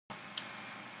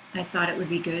I thought it would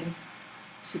be good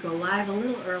to go live a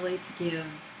little early to give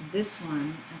this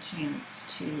one a chance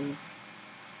to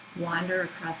wander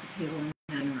across the table and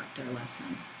not interrupt our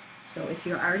lesson. So if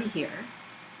you're already here,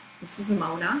 this is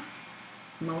Mona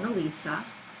Lisa.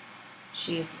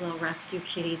 She is the little rescue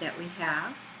kitty that we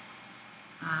have.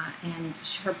 And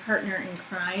her partner in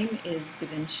crime is Da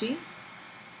Vinci.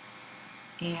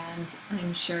 And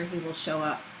I'm sure he will show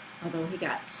up, although he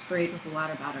got sprayed with a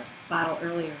water bottle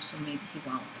earlier, so maybe he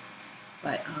won't.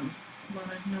 But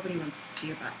Mona, nobody wants to see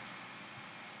your butt.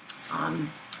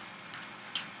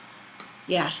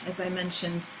 Yeah, as I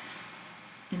mentioned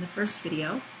in the first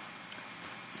video,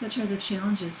 such are the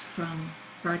challenges from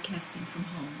broadcasting from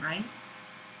home, right?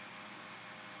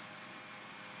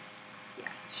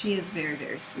 Yeah, she is very,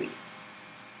 very sweet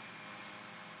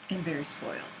and very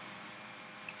spoiled.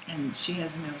 And she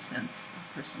has no sense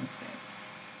of personal space.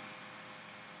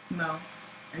 Mo,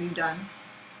 are you done?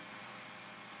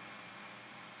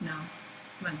 No.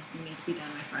 Come on, you need to be done,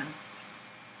 my friend.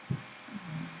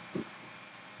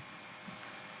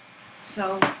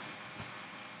 So,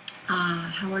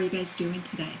 how are you guys doing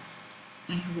today?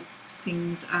 I hope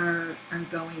things are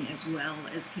going as well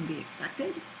as can be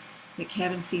expected. The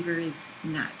cabin fever is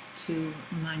not too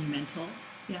monumental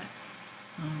yet,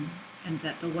 and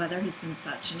that the weather has been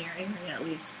such in your area, at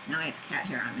least now I have cat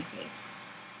hair on my face,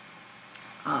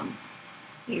 that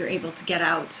you're able to get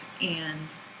out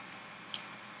and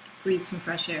breathe some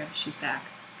fresh air. She's back.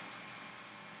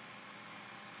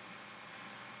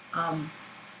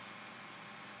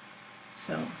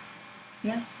 So,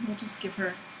 yeah, we'll just give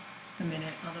her a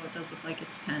minute, although it does look like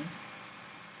it's 10.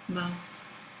 Mo,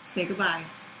 say goodbye.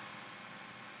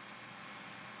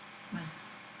 Come on.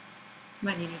 Come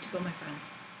on, you need to go, my friend.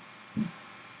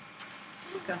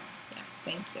 Go. Yeah,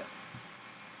 thank you.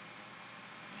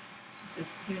 She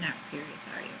says, you're not serious,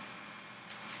 are you?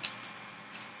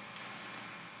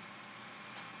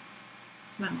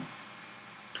 Come on, Mo.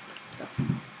 Go.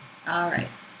 All right.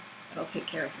 That'll take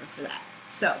care of her for that.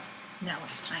 So, now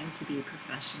it's time to be a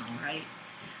professional, right?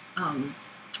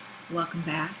 Welcome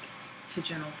back to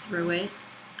Journal Through It.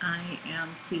 I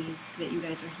am pleased that you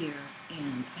guys are here,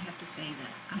 and I have to say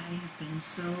that I have been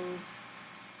so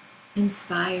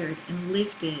inspired and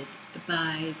lifted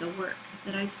by the work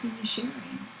that I've seen you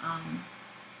sharing.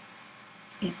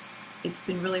 It's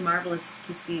been really marvelous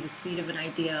to see the seed of an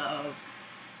idea of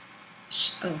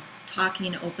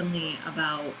talking openly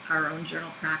about our own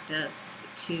journal practice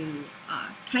to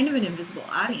kind of an invisible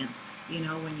audience. You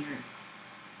know, when you're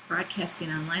broadcasting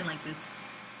online like this,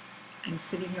 I'm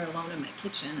sitting here alone in my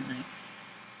kitchen,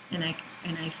 and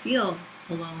I feel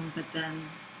alone, but then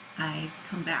I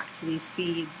come back to these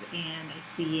feeds and I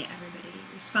see everybody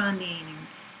responding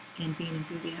and being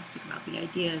enthusiastic about the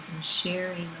ideas and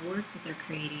sharing the work that they're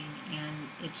creating, and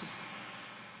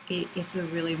it's a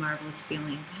really marvelous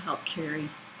feeling to help carry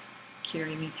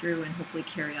me through and hopefully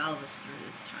carry all of us through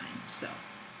this time. So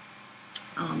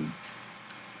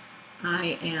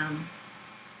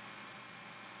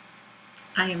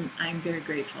I'm very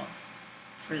grateful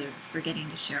for getting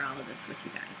to share all of this with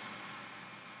you guys.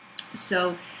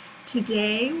 So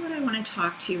today what I want to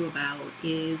talk to you about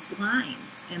is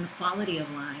lines and the quality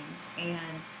of lines,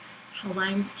 and how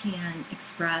lines can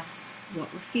express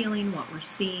what we're feeling, what we're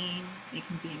seeing. They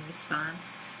can be in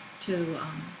response to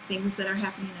things that are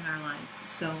happening in our lives.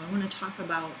 So I want to talk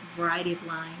about the variety of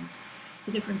lines,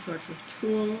 the different sorts of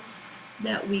tools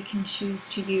that we can choose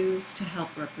to use to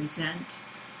help represent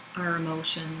our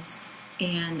emotions,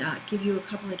 and give you a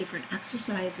couple of different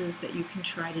exercises that you can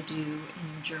try to do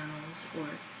in your journals or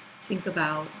think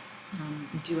about,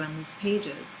 do on loose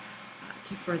pages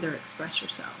to further express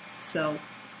yourselves. So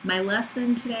my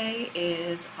lesson today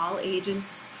is all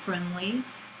ages friendly.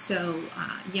 So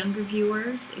younger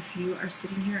viewers, if you are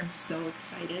sitting here, I'm so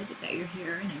excited that you're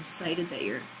here, and I'm excited that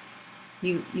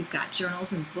you've got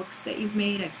journals and books that you've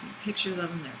made. I've seen pictures of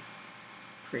them. They're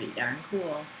pretty darn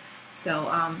cool.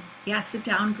 So yeah, sit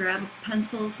down, grab a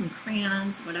pencil, some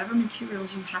crayons, whatever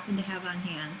materials you happen to have on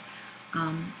hand,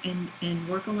 and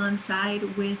work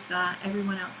alongside with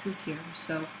everyone else who's here.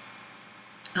 So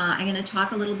I'm going to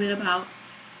talk a little bit about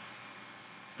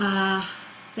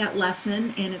that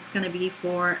lesson, and it's going to be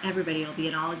for everybody. It'll be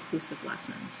an all-inclusive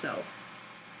lesson. So,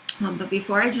 but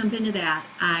before I jump into that,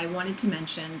 I wanted to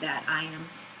mention that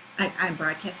I'm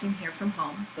broadcasting here from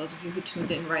home. Those of you who tuned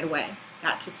in right away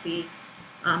got to see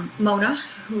Mona,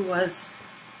 who was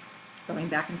going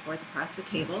back and forth across the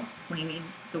table, claiming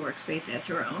the workspace as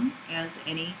her own, as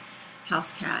any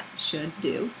house cat should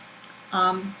do.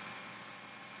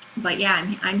 But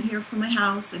yeah, I'm here from my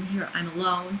house. I'm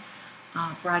alone,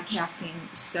 broadcasting.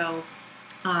 So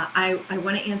I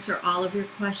want to answer all of your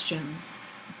questions,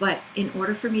 but in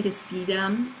order for me to see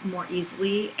them more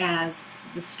easily as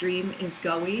the stream is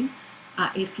going,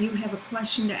 if you have a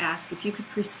question to ask, if you could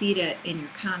precede it in your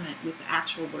comment with the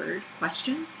actual word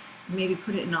question, maybe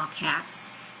put it in all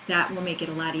caps, that will make it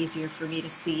a lot easier for me to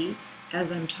see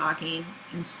as I'm talking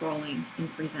and scrolling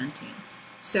and presenting.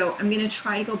 So I'm going to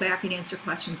try to go back and answer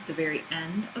questions at the very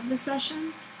end of the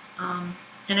session.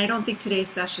 And I don't think today's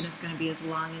session is going to be as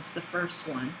long as the first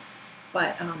one.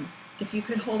 But if you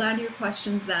could hold on to your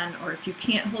questions then, or if you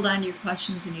can't hold on to your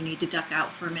questions and you need to duck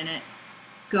out for a minute,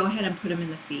 go ahead and put them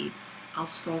in the feed. I'll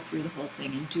scroll through the whole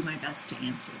thing and do my best to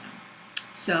answer them.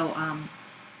 So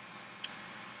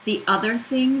the other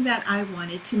thing that I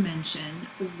wanted to mention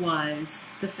was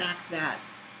the fact that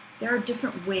there are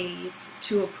different ways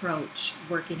to approach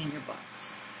working in your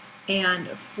books. And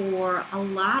for a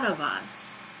lot of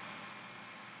us,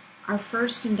 our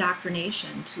first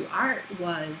indoctrination to art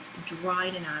was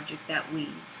drawing an object that we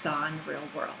saw in the real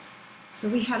world. So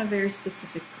we had a very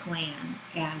specific plan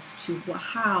as to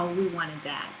how we wanted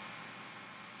that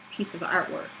piece of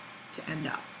artwork to end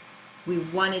up. We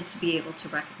wanted to be able to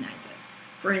recognize it.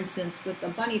 For instance, with the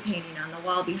bunny painting on the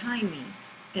wall behind me,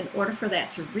 in order for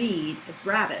that to read as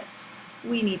rabbits,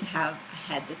 we need to have a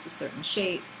head that's a certain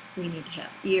shape, we need to have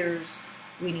ears,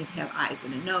 we need to have eyes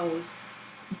and a nose.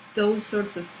 Those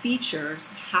sorts of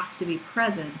features have to be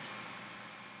present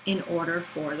in order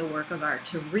for the work of art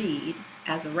to read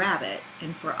as a rabbit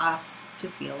and for us to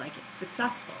feel like it's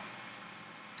successful.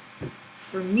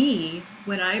 For me,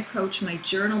 when I approach my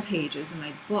journal pages and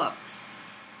my books,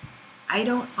 I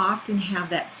don't often have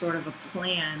that sort of a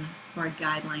plan or a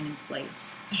guideline in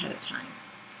place ahead of time.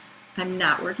 I'm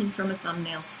not working from a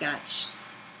thumbnail sketch.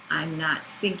 I'm not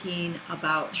thinking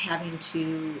about having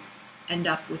to end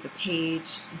up with a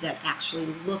page that actually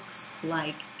looks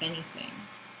like anything.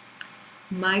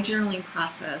 My journaling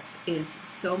process is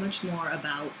so much more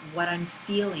about what I'm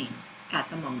feeling at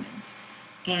the moment.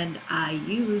 And I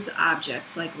use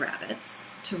objects like rabbits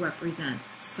to represent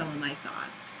some of my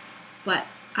thoughts. But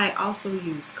I also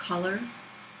use color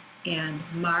and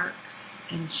marks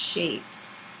and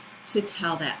shapes to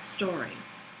tell that story.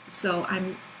 So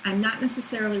I'm not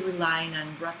necessarily relying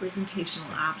on representational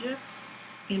objects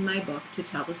in my book to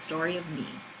tell the story of me.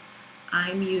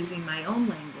 I'm using my own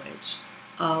language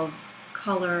of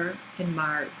color and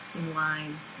marks and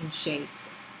lines and shapes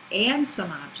and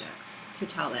some objects to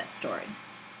tell that story.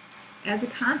 As a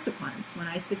consequence, when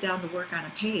I sit down to work on a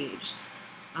page,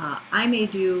 I may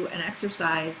do an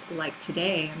exercise like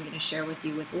today I'm going to share with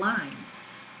you with lines.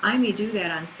 I may do that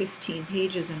on 15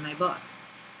 pages in my book.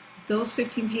 Those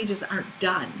 15 pages aren't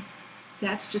done.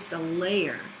 That's just a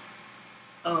layer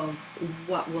of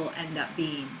what will end up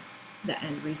being the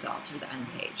end result or the end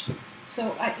page.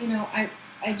 So I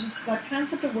just, the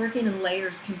concept of working in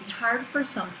layers can be hard for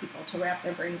some people to wrap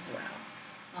their brains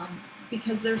around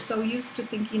because they're so used to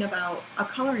thinking about a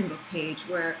coloring book page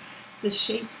where the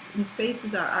shapes and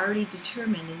spaces are already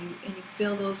determined and you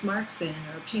fill those marks in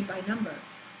or paint by number.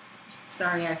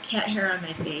 Sorry, I have cat hair on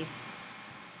my face.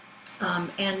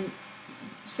 And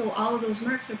so all of those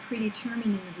marks are predetermined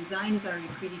and the design is already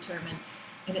predetermined,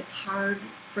 and it's hard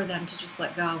for them to just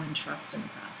let go and trust in the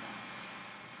process.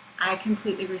 I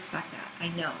completely respect that. I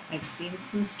know. I've seen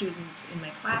some students in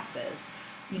my classes,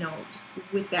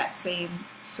 with that same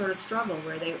sort of struggle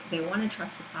where they want to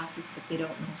trust the process but they don't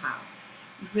know how.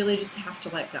 You really just have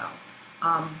to let go.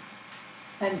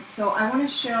 And so I want to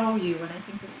show you, and I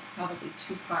think this is probably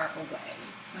too far away,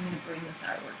 so I'm going to bring this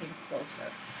artwork in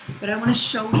closer. But I want to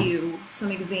show you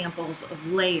some examples of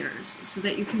layers so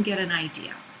that you can get an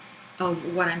idea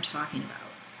of what I'm talking about.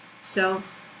 So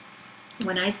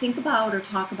when I think about or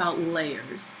talk about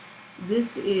layers,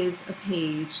 this is a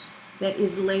page that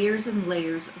is layers and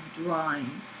layers of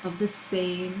drawings of the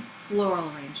same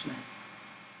floral arrangement.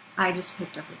 I just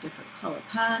picked up a different color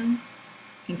pen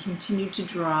and continued to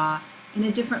draw in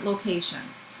a different location.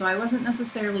 So I wasn't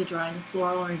necessarily drawing the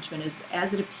floral arrangement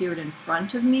as it appeared in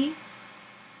front of me,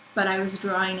 but I was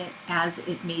drawing it as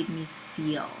it made me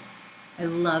feel. I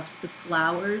loved the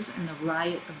flowers and the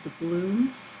riot of the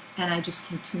blooms, and I just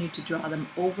continued to draw them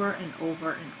over and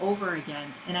over and over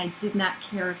again, and I did not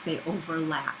care if they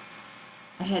overlapped.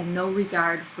 I had no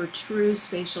regard for true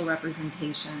spatial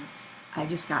representation. I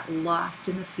just got lost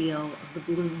in the feel of the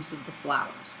blooms of the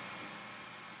flowers.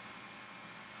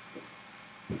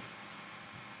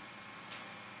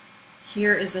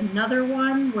 Here is another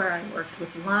one where I worked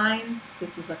with lines.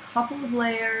 This is a couple of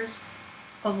layers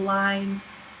of lines,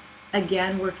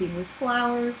 again working with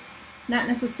flowers, not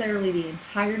necessarily the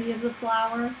entirety of the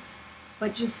flower,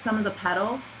 but just some of the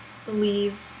petals, the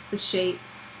leaves, the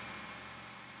shapes.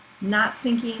 not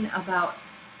thinking about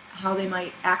how they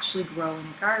might actually grow in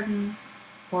a garden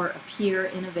or appear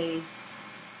in a vase,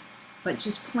 but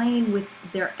just playing with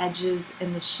their edges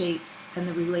and the shapes and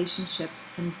the relationships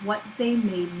and what they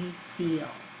made me feel.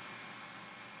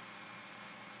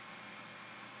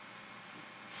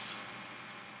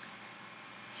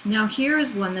 Now here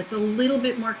is one that's a little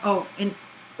bit more, oh, and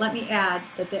let me add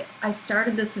that I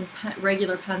started this in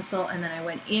regular pencil, and then I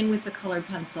went in with the colored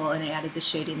pencil and added the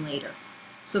shading later.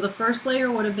 So the first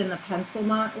layer would have been the pencil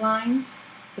lines,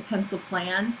 the pencil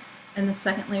plan, and the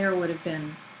second layer would have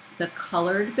been the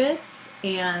colored bits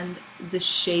and the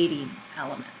shading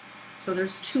elements. So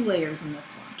there's 2 layers in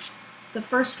this one. The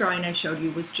first drawing I showed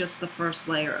you was just the first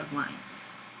layer of lines.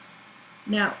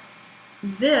 Now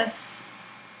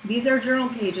these are journal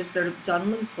pages that are done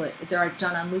loosely. They're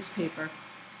done on loose paper.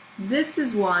 This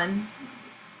is one,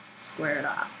 square it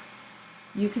off.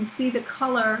 You can see the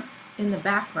color in the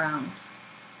background.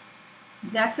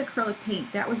 That's acrylic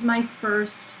paint. That was my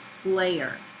first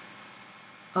layer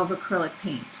of acrylic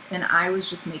paint. And I was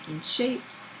just making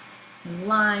shapes and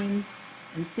lines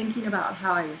and thinking about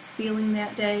how I was feeling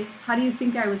that day. How do you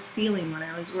think I was feeling when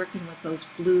I was working with those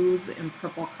blues and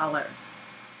purple colors?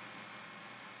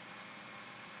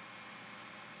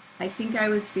 I think I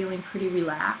was feeling pretty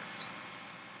relaxed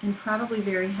and probably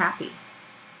very happy.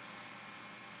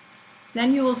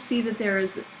 Then you will see that there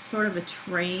is sort of a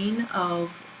train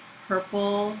of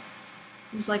purple.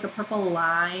 There's like a purple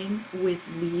line with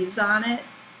leaves on it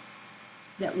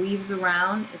that weaves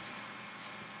around.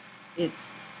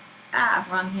 It's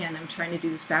wrong hand. I'm trying to do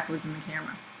this backwards in the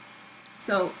camera.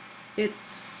 So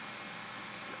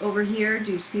it's over here.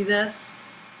 Do you see this?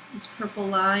 This purple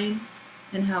line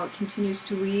and how it continues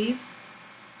to weave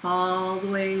all the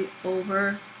way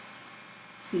over.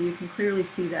 So you can clearly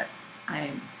see that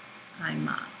I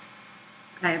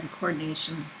have a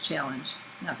coordination challenge,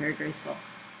 not very graceful.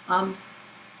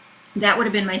 That would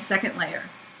have been my second layer.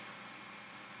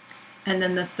 And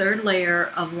then the third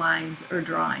layer of lines or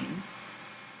drawings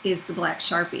is the black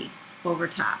Sharpie over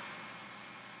top.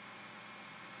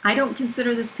 I don't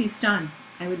consider this piece done.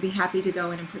 I would be happy to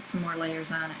go in and put some more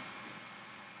layers on it.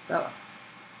 So,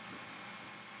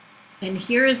 and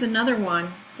here is another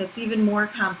one that's even more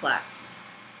complex.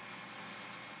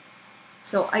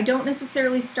 So I don't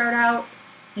necessarily start out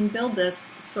and build this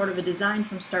sort of a design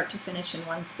from start to finish in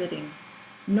one sitting,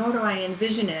 nor do I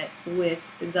envision it with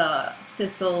the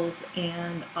thistles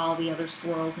and all the other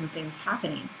swirls and things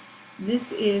happening.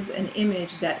 This is an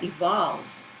image that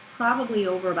evolved probably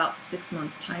over about 6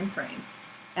 months time frame,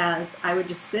 as I would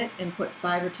just sit and put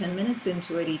 5 or 10 minutes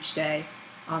into it each day,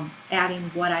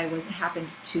 adding what I happened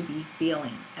to be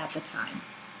feeling at the time.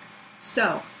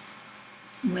 So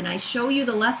when I show you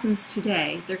the lessons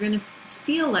today, they're going to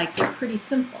feel like they're pretty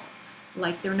simple,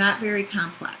 like they're not very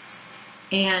complex,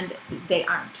 and they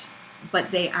aren't,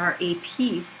 but they are a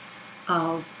piece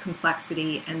of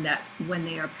complexity, and that when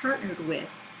they are partnered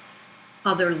with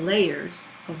other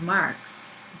layers of marks,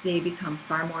 they become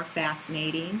far more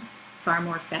fascinating, far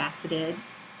more faceted,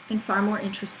 and far more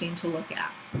interesting to look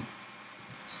at.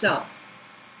 So,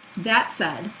 that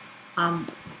said,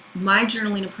 my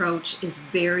journaling approach is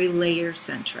very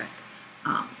layer-centric,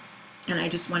 and I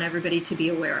just want everybody to be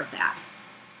aware of that.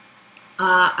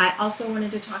 I also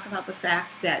wanted to talk about the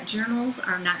fact that journals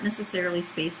are not necessarily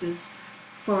spaces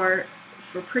for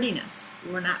prettiness.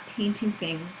 We're not painting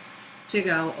things to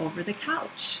go over the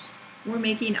couch. We're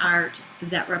making art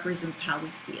that represents how we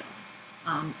feel.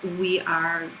 We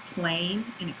are playing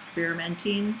and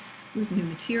experimenting with new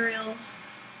materials.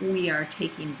 We are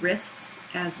taking risks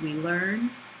as we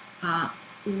learn.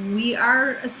 We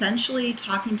are essentially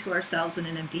talking to ourselves in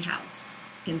an empty house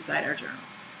inside our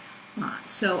journals.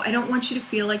 So I don't want you to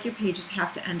feel like your pages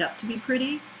have to end up to be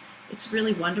pretty. It's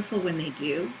really wonderful when they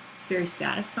do. It's very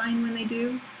satisfying when they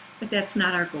do, but that's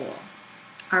not our goal.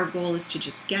 Our goal is to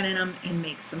just get in them and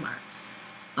make some marks.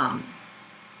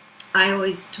 I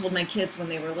always told my kids when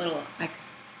they were little, like,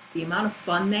 the amount of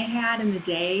fun they had in the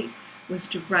day was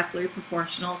directly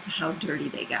proportional to how dirty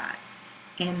they got.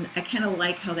 And I kind of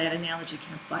like how that analogy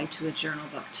can apply to a journal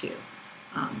book too.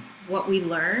 What we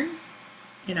learn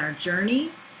in our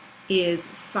journey is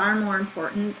far more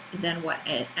important than what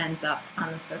it ends up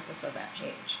on the surface of that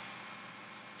page.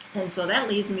 And so that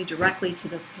leads me directly to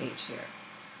this page here.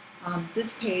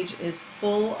 This page is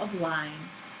full of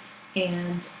lines,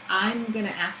 and I'm going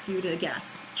to ask you to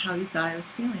guess how you thought I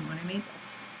was feeling when I made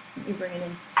this. Let me bring it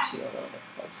in to you a little bit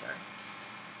closer.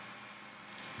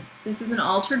 This is an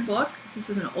altered book. This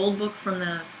is an old book from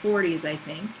the 40s, I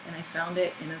think, and I found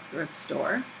it in a thrift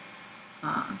store.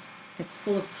 It's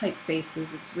full of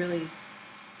typefaces. It's really,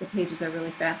 the pages are really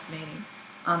fascinating.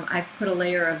 I've put a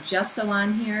layer of gesso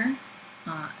on here,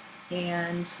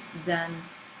 and then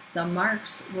the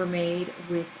marks were made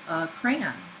with a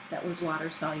crayon that was water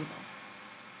soluble.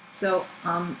 So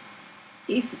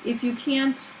if you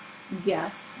can't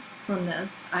guess from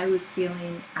this, I was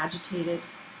feeling agitated,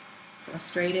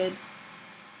 frustrated,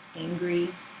 angry,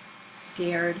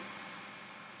 scared.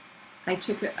 I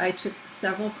took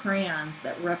several crayons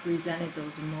that represented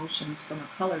those emotions from a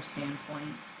color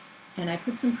standpoint, and I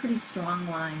put some pretty strong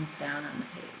lines down on the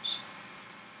page.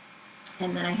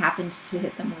 And then I happened to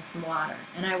hit them with some water,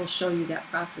 and I will show you that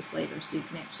process later so you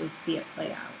can actually see it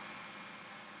play out.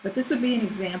 But this would be an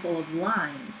example of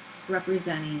lines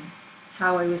representing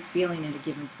how I was feeling at a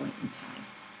given point in time.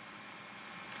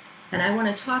 And I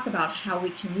want to talk about how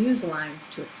we can use lines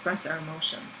to express our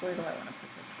emotions. Where do I want to put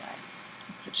this guy?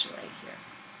 I'll put you right here.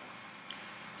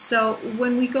 So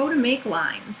when we go to make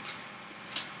lines,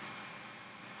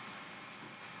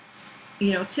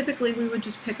 you know, typically we would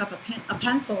just pick up a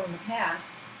pencil in the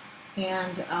past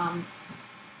and,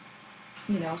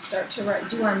 you know, start to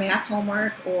do our math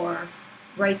homework or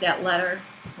write that letter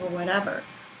or whatever.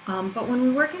 But when we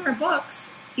work in our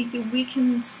books, we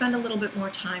can spend a little bit more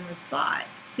time or thought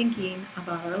thinking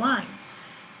about our lines.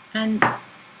 And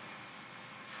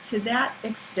to that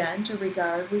extent or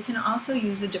regard, we can also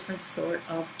use a different sort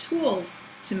of tools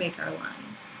to make our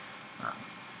lines.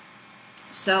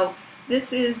 So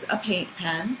this is a paint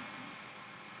pen,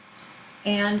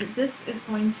 and this is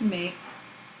going to make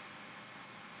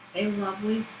a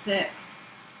lovely thick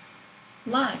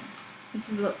line. This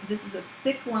is a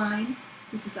thick line.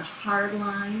 This is a hard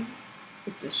line.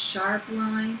 It's a sharp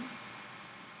line.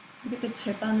 Look at the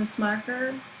tip on this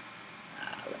marker.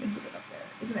 Let me put it up there.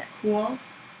 Isn't that cool?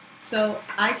 So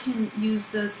I can use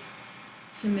this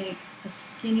to make a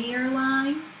skinnier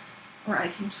line, or I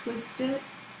can twist it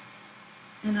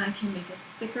and I can make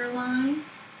a thicker line.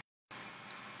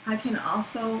 I can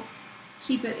also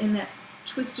keep it in that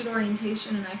twisted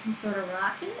orientation, and I can sort of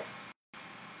rock it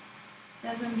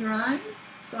as I'm drawing.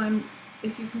 So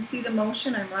if you can see the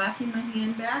motion, I'm rocking my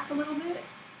hand back a little bit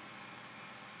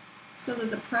so that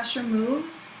the pressure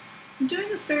moves. I'm doing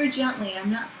this very gently.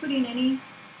 I'm not putting any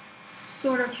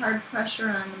sort of hard pressure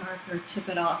on the marker tip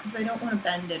at all because I don't want to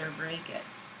bend it or break it.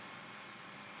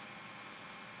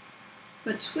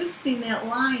 But twisting that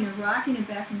line or rocking it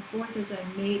back and forth as I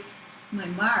make my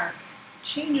mark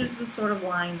changes the sort of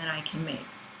line that I can make.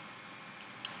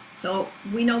 So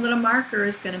we know that a marker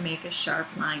is going to make a sharp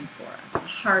line for us, a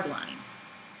hard line.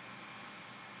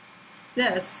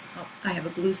 This, I have a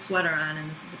blue sweater on, and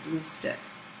this is a blue stick.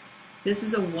 This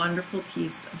is a wonderful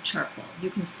piece of charcoal.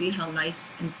 You can see how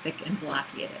nice and thick and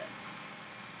blocky it is.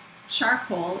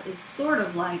 Charcoal is sort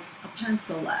of like a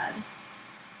pencil lead.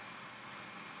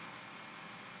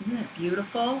 Isn't that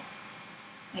beautiful?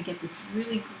 I get this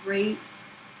really great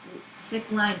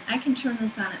thick line. I can turn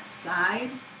this on its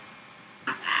side.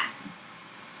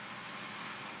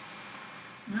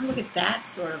 Now look at that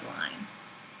sort of line.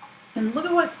 And look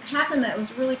at what happened that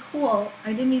was really cool.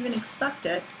 I didn't even expect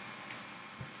it.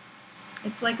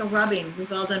 It's like a rubbing.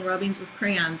 We've all done rubbings with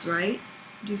crayons, right?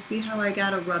 Do you see how I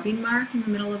got a rubbing mark in the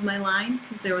middle of my line?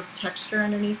 Because there was texture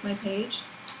underneath my page.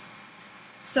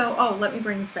 So, oh, let me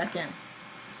bring this back in.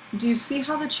 Do you see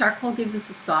how the charcoal gives us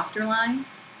a softer line?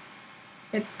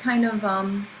 It's kind of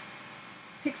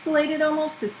pixelated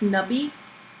almost. It's nubby.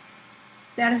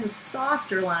 That is a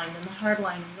softer line than the hard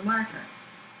line of the marker.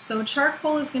 So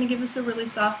charcoal is going to give us a really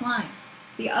soft line.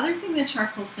 The other thing that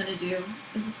charcoal is going to do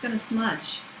is it's going to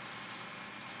smudge.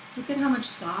 Look at how much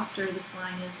softer this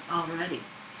line is already.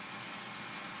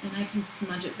 And I can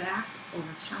smudge it back over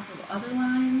top of other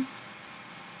lines.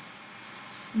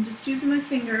 I'm just using my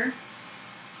finger.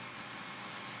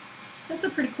 That's a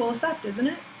pretty cool effect, isn't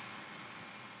it?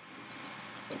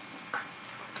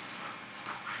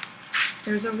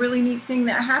 There's a really neat thing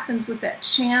that happens with that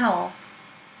channel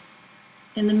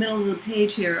in the middle of the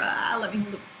page here. Let me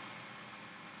hold it.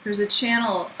 There's a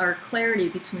channel or clarity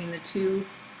between the two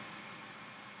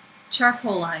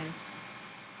charcoal lines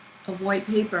of white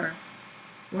paper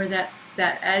where that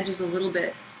edge is a little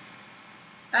bit,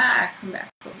 come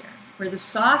back over here, where the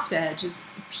soft edge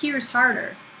appears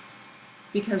harder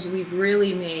because we've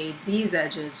really made these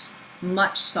edges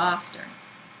much softer.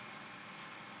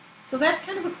 So that's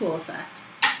kind of a cool effect.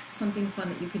 Something fun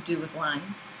that you could do with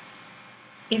lines.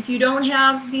 If you don't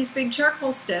have these big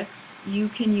charcoal sticks, you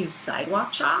can use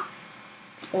sidewalk chalk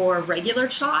or regular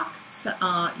chalk. So,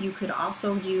 you could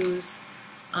also use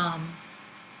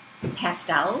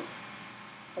pastels.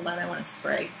 Hold on, I want to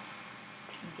spray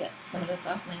and get some of this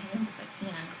off my hands if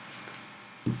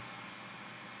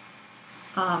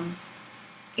I can.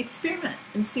 Experiment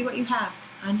and see what you have.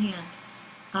 on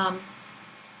hand.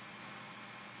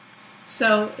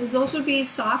 So those would be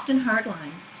soft and hard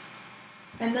lines.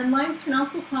 And then lines can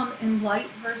also come in light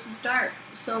versus dark.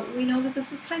 So we know that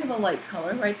this is kind of a light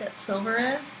color, right? That silver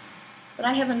is. But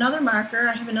I have another marker,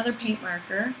 I have another paint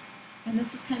marker, and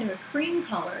this is kind of a cream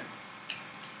color.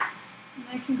 And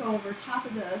I can go over top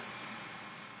of this.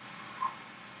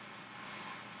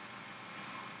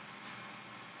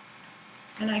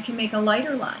 And I can make a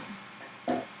lighter line.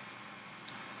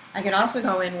 I can also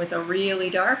go in with a really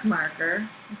dark marker.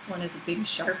 This one is a big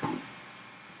Sharpie.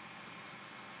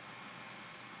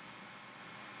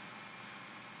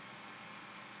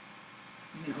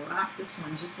 I'm going to rock this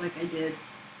one just like I did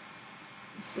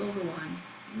the silver one.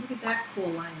 And look at that cool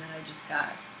line that I just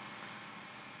got.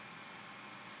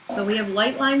 So we have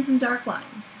light lines and dark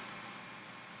lines.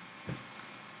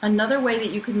 Another way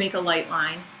that you could make a light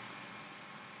line,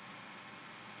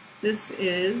 this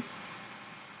is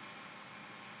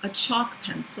a chalk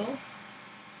pencil.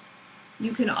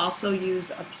 You can also use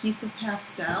a piece of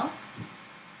pastel.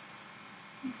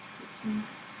 Let's put some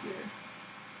marks here.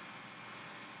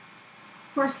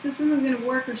 Of course, this isn't going to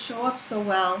work or show up so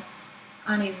well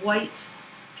on a white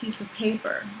piece of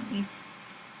paper. Let me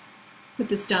put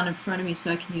this down in front of me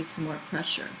so I can use some more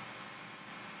pressure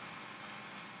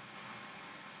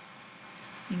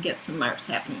and get some marks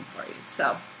happening for you.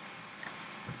 So,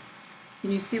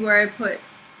 can you see where I put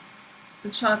the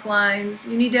chalk lines?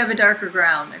 You need to have a darker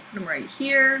ground. I put them right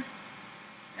here,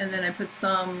 and then I put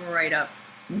some right up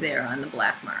there on the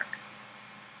black mark.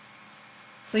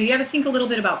 So you got to think a little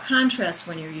bit about contrast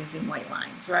when you're using white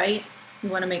lines, right? You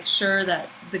want to make sure that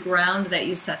the ground that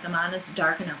you set them on is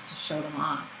dark enough to show them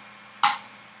off.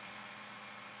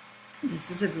 This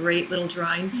is a great little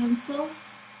drawing pencil.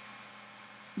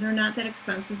 They're not that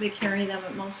expensive. They carry them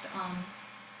at most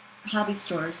hobby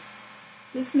stores.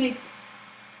 This makes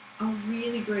a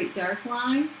really great dark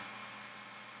line,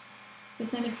 but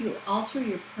then if you alter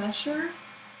your pressure,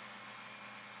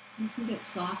 you can get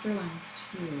softer lines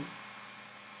too.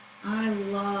 I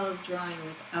love drawing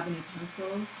with ebony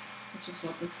pencils, which is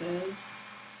what this is,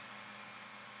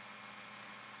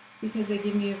 because they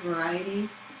give me a variety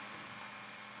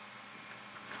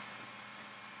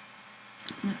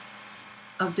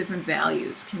of different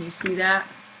values. Can you see that?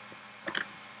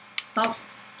 Oh,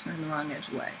 turn the wrong edge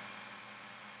away.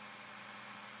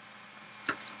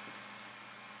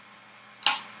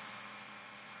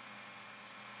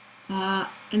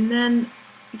 And then,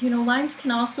 you know, lines can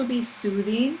also be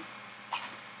soothing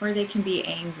or they can be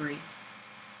angry.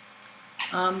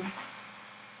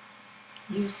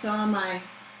 You saw my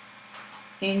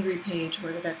angry page.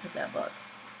 Where did I put that book?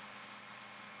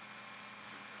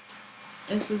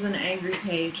 This is an angry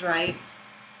page, right?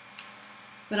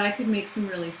 But I could make some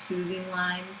really soothing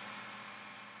lines.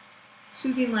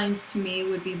 Soothing lines to me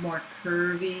would be more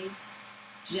curvy,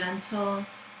 gentle.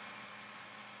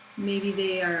 Maybe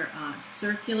they are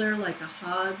circular, like a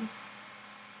hug.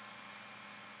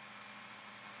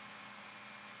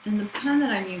 And the pen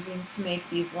that I'm using to make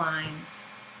these lines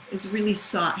is really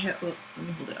soft. Oh, let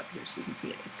me hold it up here so you can see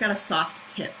it. It's got a soft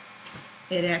tip.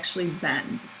 It actually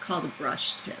bends. It's called a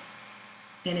brush tip.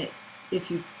 And if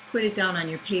you put it down on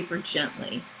your paper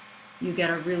gently, you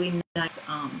get a really nice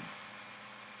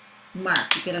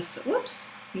mark. You get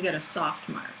a soft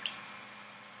mark.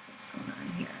 What's going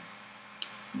on here?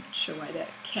 I'm not sure why that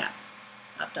cap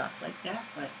popped off like that,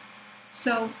 but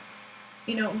so,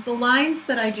 you know, the lines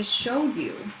that I just showed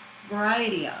you,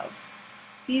 variety of,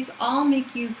 these all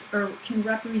make you, or can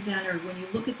represent, or when you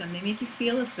look at them, they make you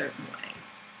feel a certain way.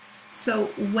 So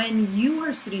when you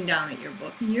are sitting down at your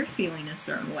book and you're feeling a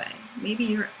certain way, maybe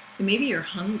you're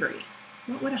hungry.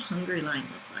 What would a hungry line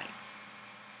look like?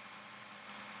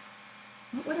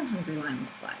 What would a hungry line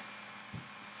look like?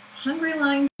 Hungry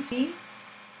line to me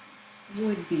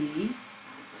would be,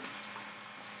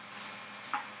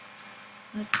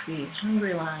 let's see,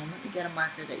 hungry line. Let me get a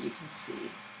marker that you can see.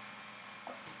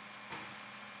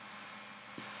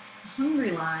 A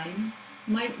hungry line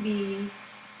might be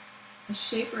a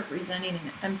shape representing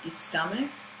an empty stomach.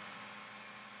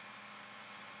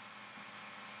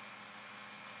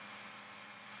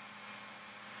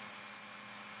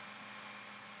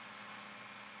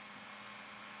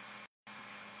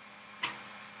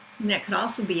 And that could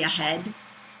also be a head. It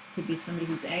could be somebody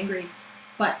who's angry,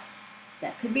 but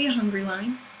that could be a hungry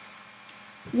line.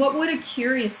 What would a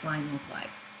curious line look like?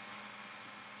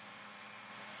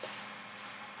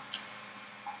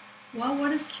 Well,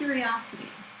 what is curiosity?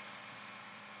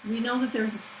 We know that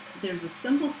there's a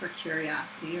symbol for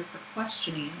curiosity, or for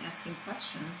questioning, asking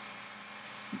questions.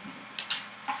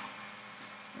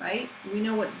 Right? We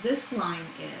know what this line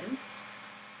is.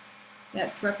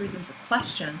 that represents a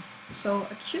question. So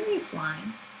a curious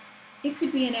line, it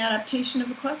could be an adaptation of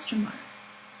a question mark.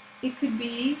 It could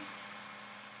be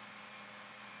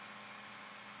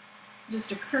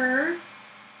just a curve.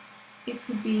 It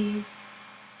could be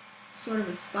sort of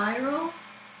a spiral.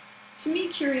 To me,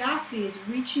 curiosity is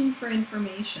reaching for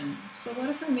information. So what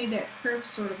if I made that curve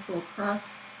sort of go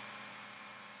across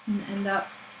and end up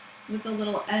with a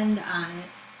little end on it,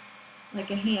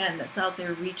 like a hand that's out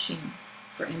there reaching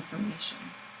for information?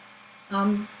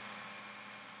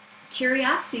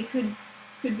 Curiosity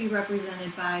could be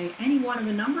represented by any one of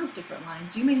a number of different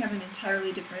lines. You may have an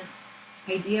entirely different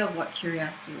idea of what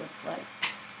curiosity looks like.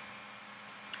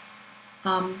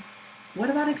 What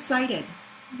about excited?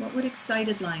 What would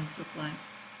excited lines look like?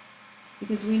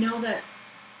 Because we know that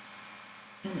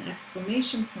an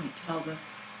exclamation point tells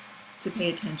us to pay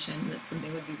attention, that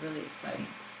something would be really exciting.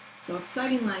 So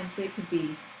exciting lines, they could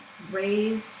be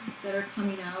rays that are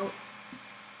coming out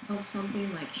of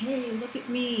something, like, hey, look at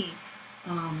me.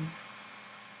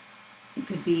 It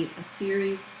could be a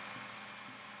series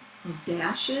of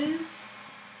dashes,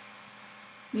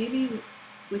 maybe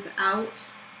without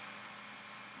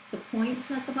the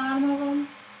points at the bottom of them.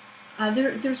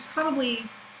 There's probably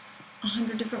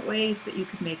 100 different ways that you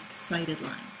could make excited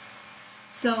lines.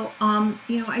 So, I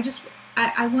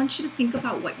want you to think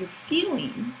about what you're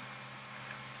feeling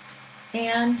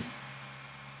and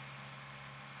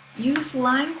use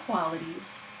line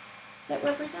qualities that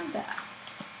represent that.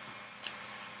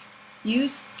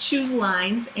 Choose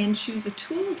lines and choose a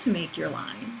tool to make your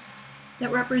lines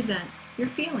that represent your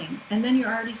feeling. And then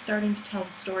you're already starting to tell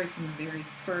the story from the very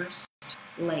first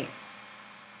layer.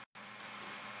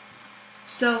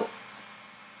 So,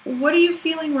 what are you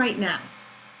feeling right now?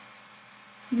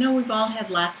 You know, we've all had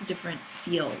lots of different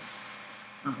feels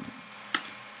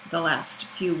the last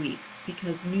few weeks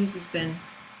because news has been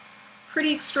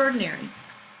pretty extraordinary.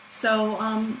 So,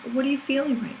 what are you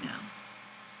feeling right now?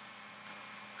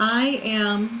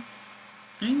 I'm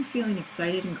feeling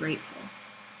excited and grateful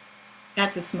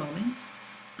at this moment,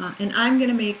 and I'm going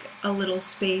to make a little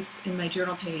space in my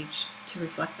journal page to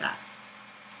reflect that.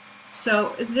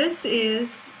 So this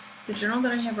is the journal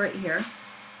that I have right here.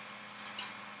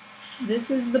 This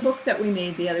is the book that we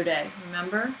made the other day.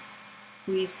 Remember?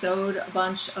 We sewed a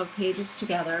bunch of pages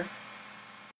together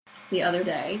the other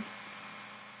day,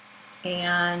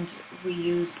 and we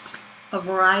used a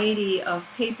variety of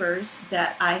papers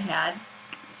that I had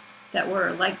that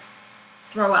were like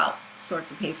throw out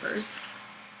sorts of papers,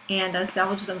 and I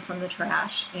salvaged them from the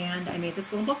trash, and I made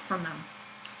this little book from them.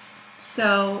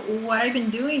 So what I've been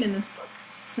doing in this book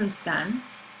since then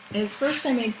is first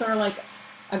I made sort of like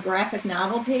a graphic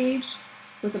novel page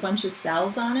with a bunch of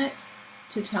cells on it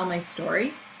to tell my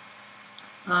story.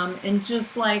 And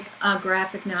just like a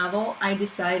graphic novel, I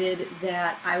decided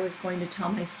that I was going to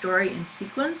tell my story in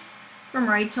sequence from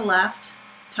right to left,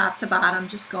 top to bottom,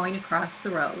 just going across the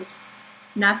rows.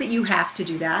 Not that you have to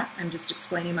do that, I'm just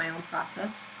explaining my own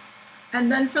process.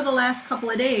 And then for the last couple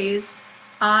of days,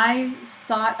 I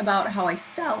thought about how I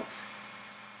felt,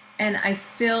 and I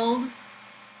filled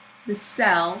the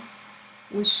cell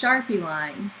with Sharpie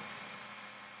lines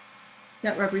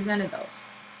that represented those.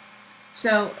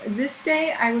 So this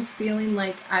day I was feeling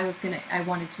like I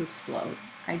wanted to explode.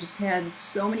 I just had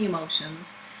so many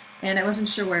emotions, and I wasn't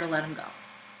sure where to let them go.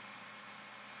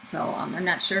 So I'm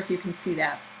not sure if you can see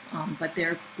that, but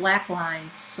they're black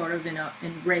lines, sort of in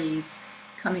rays,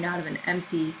 coming out of an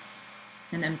empty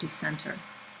center.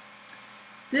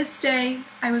 This day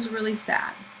I was really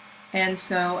sad, and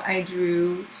so I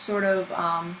drew sort of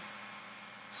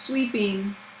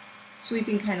sweeping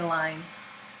kind of lines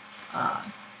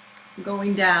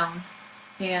going down,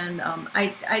 and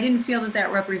I didn't feel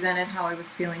that represented how I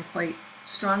was feeling quite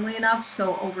strongly enough,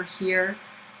 so over here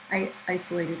I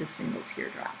isolated a single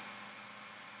teardrop.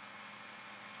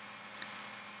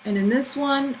 And in this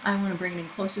one, I want to bring it in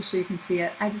closer so you can see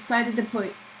it. I decided to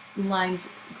put lines,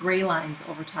 gray lines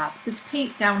over top. This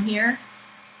paint down here,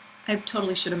 I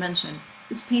totally should have mentioned.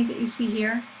 This paint that you see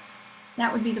here,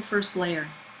 that would be the first layer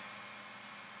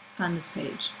on this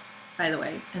page, by the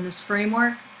way. And this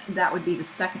framework, that would be the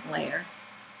second layer.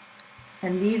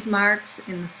 And these marks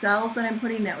in the cells that I'm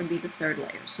putting, that would be the third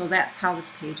layer. So that's how this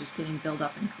page is getting built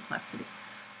up in complexity.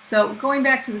 So going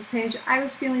back to this page, I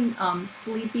was feeling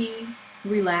sleepy,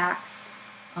 relaxed.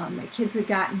 My kids had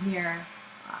gotten here.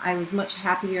 I was much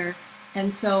happier.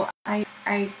 And so I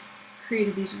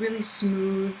created these really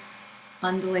smooth,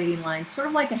 undulating lines, sort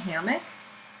of like a hammock,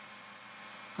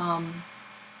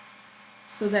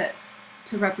 so that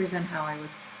to represent how I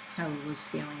was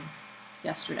feeling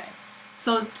yesterday.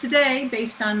 So today,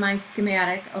 based on my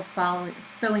schematic of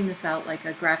filling this out like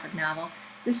a graphic novel,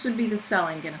 this would be the cell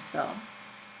I'm going to fill.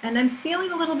 And I'm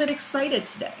feeling a little bit excited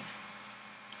today.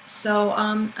 So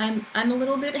I'm a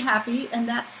little bit happy, and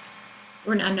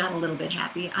I'm not a little bit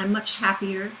happy. I'm much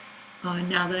happier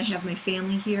now that I have my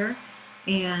family here,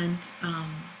 and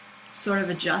sort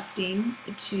of adjusting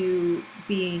to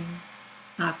being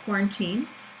quarantined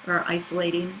or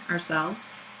isolating ourselves.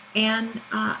 And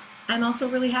I'm also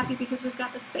really happy because we've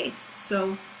got the space.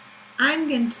 So I'm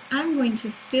going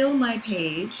to fill my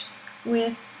page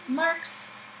with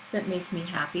marks that make me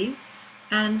happy.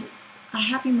 And a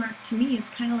happy mark to me is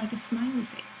kind of like a smiley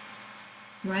face,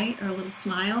 right? Or a little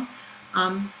smile.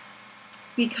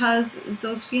 Because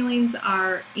those feelings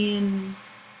are in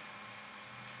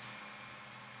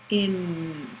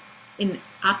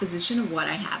opposition of what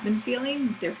I have been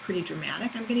feeling. They're pretty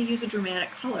dramatic. I'm going to use a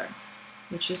dramatic color,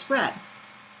 which is red.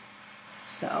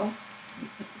 So let me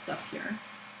put this up here,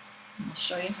 and I'll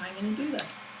show you how I'm going to do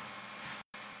this.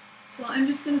 So I'm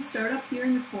just going to start up here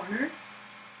in the corner,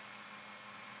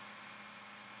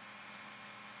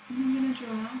 and I'm going to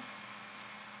draw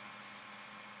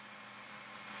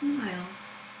smiles,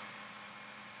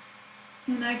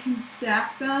 and I can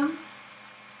stack them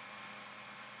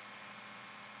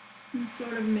and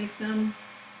sort of make them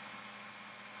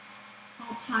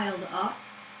all piled up.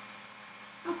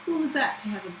 How cool is that to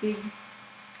have a big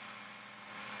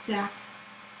stack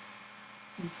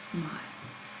of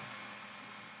smiles?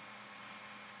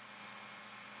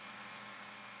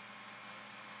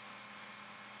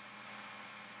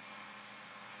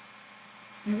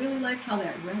 I really like how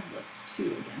that red looks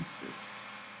too against this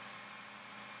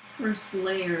first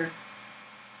layer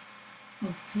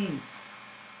of paint.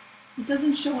 It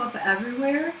doesn't show up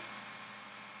everywhere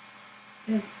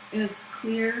as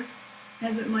clear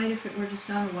as it might if it were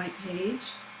just on a white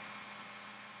page.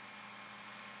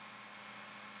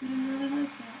 But I really like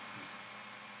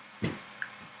that.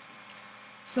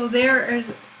 So there is,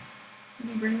 let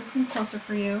me bring this in closer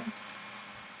for you.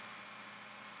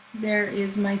 There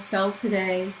is my cell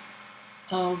today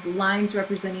of lines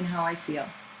representing how I feel.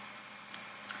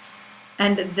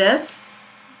 And this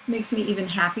makes me even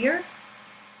happier.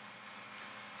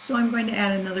 So I'm going to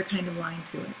add another kind of line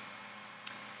to it.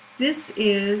 This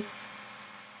is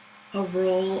a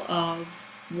roll of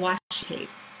washi tape.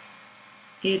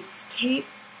 It's tape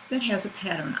that has a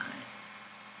pattern on it.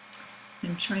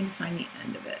 I'm trying to find the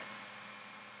end of it.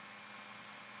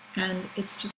 And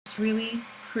it's just really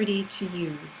pretty to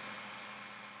use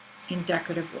in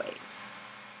decorative ways.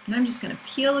 And I'm just going to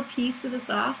peel a piece of this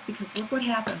off, because look what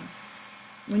happens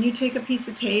when you take a piece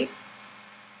of tape.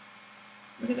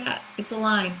 Look at that, it's a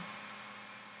line.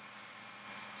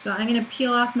 So I'm going to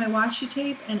peel off my washi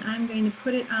tape, and I'm going to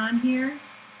put it on here.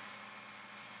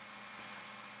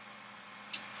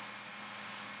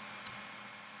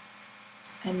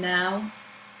 And now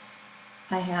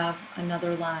I have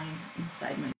another line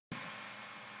inside my piece.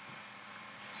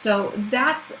 So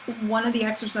that's one of the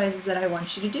exercises that I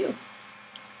want you to do,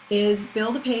 is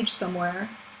build a page somewhere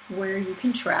where you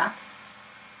can track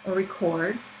or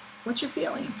record what you're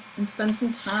feeling and spend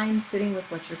some time sitting with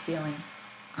what you're feeling.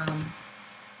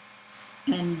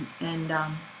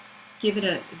 Give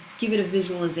it a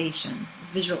visualization.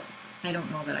 I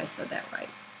don't know that I said that right.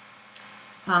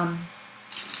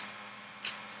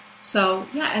 So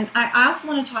yeah, and I also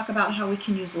want to talk about how we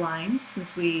can use lines,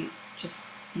 since we just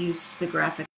used the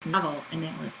graphic novel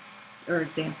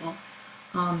example.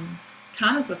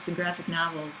 Comic books and graphic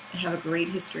novels have a great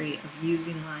history of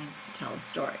using lines to tell a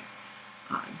story.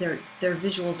 Their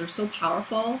visuals are so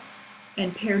powerful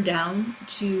and pared down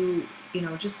to,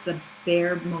 just the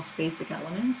bare, most basic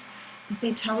elements, that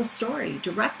they tell a story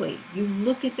directly. You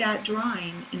look at that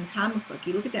drawing in a comic book,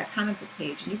 you look at that comic book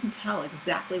page, and you can tell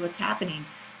exactly what's happening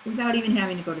without even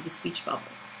having to go to the speech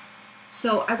bubbles.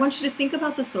 So I want you to think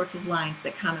about the sorts of lines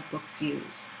that comic books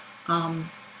use.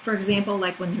 For example,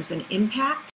 like when there's an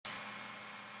impact,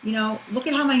 look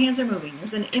at how my hands are moving.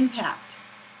 There's an impact.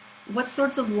 What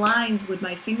sorts of lines would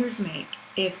my fingers make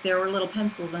if there were little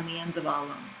pencils on the ends of all of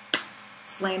them,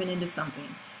 slamming into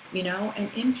something?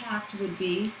 An impact would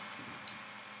be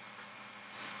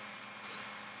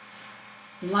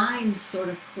lines sort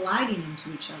of colliding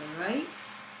into each other, right?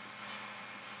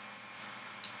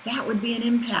 That would be an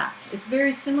impact. It's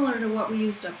very similar to what we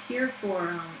used up here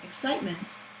for excitement,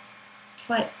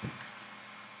 but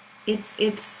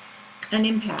it's an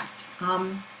impact.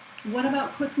 What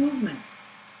about quick movement?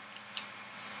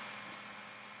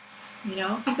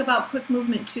 Think about quick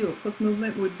movement too. A quick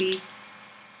movement would be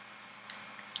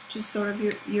just sort of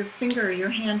your finger, your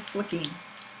hand flicking.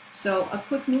 So a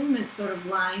quick movement sort of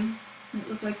line might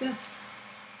look like this.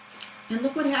 And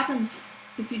look what happens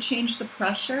if you change the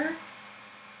pressure.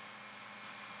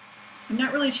 I'm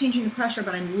not really changing the pressure,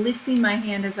 but I'm lifting my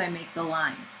hand as I make the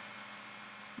line.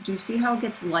 Do you see how it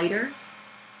gets lighter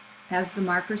as the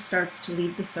marker starts to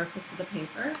leave the surface of the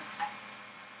paper?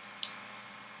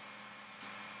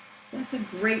 That's a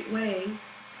great way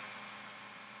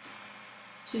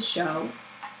to show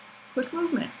quick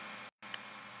movement.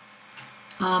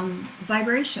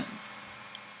 Vibrations.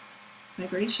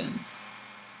 Vibrations.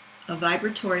 A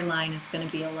vibratory line is going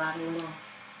to be a lot of little,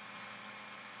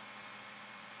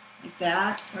 like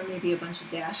that, or maybe a bunch of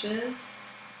dashes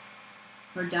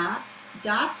or dots.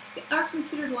 Dots are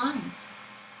considered lines.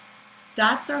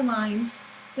 Dots are lines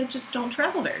that just don't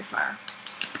travel very far.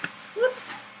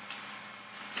 Whoops.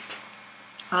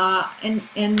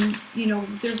 And you know,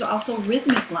 there's also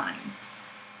rhythmic lines.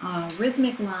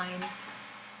 Rhythmic lines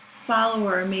follow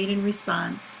or are made in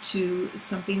response to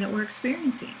something that we're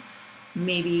experiencing.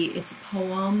 Maybe it's a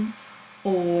poem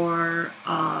or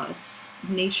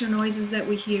nature noises that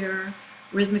we hear.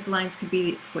 Rhythmic lines could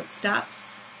be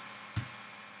footsteps,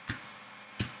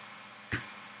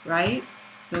 right?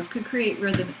 Those could create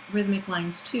rhythmic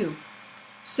lines too.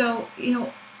 So, you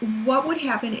know, what would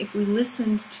happen if we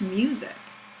listened to music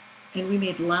and we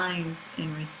made lines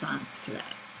in response to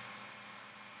that?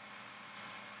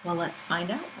 Well, let's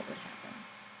find out what would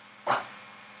happen.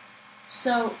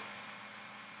 So,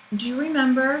 do you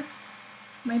remember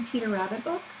my Peter Rabbit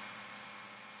book?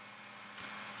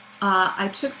 I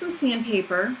took some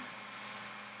sandpaper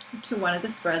to one of the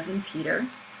spreads in Peter,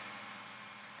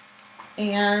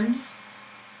 and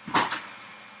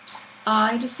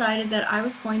I decided that I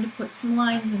was going to put some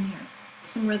lines in here,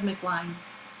 some rhythmic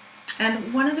lines.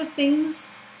 And one of the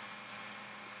things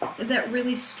that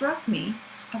really struck me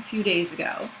a few days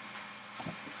ago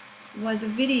was a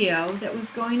video that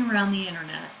was going around the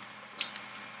internet.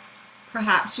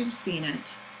 Perhaps you've seen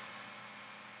it.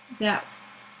 That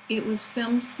it was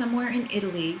filmed somewhere in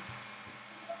Italy,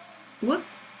 in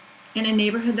a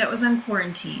neighborhood that was on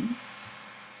quarantine.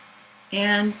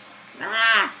 And,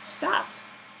 stop.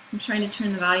 I'm trying to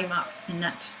turn the volume up and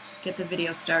not get the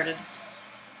video started.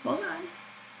 Hold on.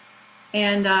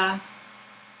 And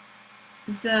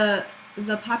the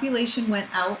population went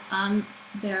out on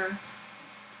their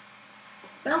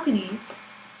balconies.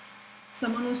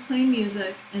 Someone was playing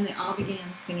music, and they all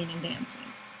began singing and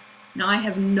dancing. Now, I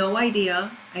have no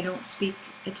idea. I don't speak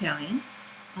Italian.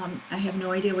 I have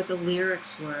no idea what the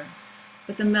lyrics were.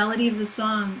 But the melody of the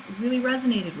song really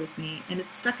resonated with me, and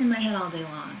it stuck in my head all day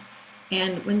long.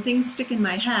 And when things stick in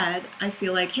my head, I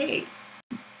feel like, hey,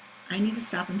 I need to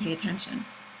stop and pay attention.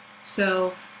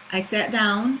 So I sat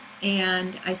down,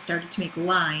 and I started to make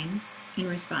lines in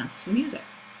response to the music.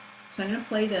 So I'm going to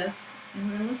play this, and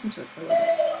we're going to listen to it for a little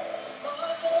bit.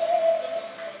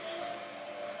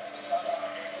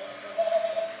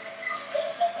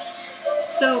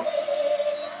 So,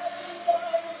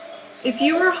 if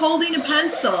you were holding a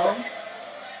pencil,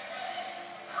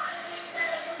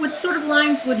 what sort of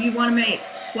lines would you want to make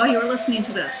while you were listening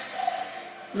to this?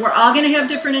 We're all going to have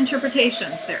different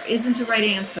interpretations. There isn't a right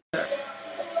answer.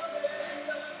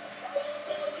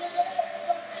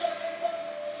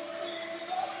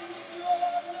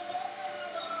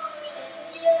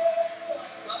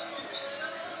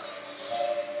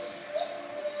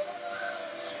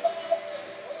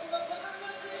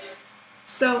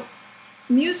 So,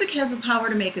 music has the power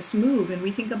to make us move, and we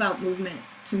think about movement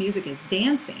to music as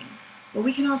dancing, but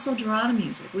we can also draw to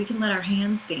music. We can let our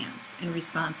hands dance in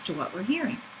response to what we're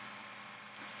hearing.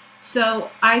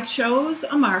 So I chose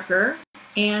a marker,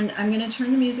 and I'm going to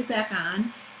turn the music back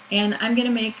on, and I'm going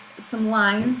to make some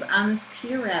lines on this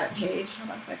Peter Rabbit page. How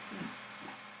about if I can,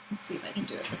 let's see if I can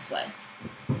do it this way.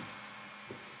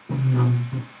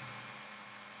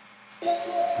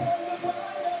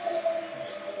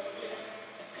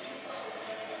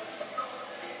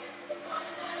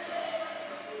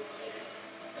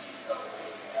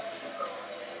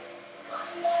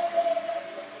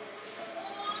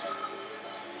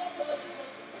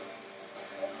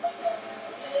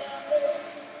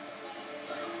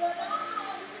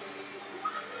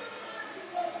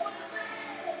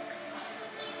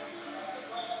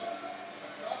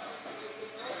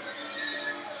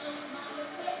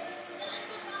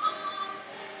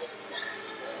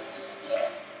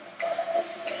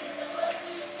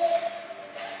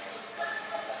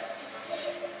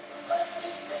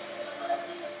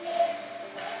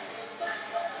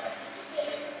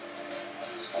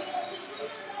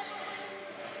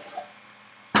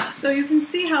 So you can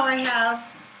see how I have,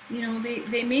 you know,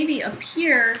 they maybe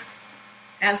appear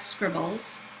as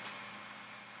scribbles,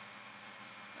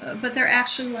 but they're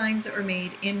actually lines that were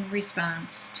made in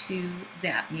response to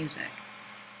that music.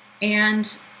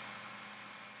 And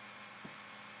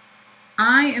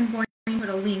I am going to put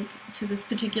a link to this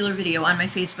particular video on my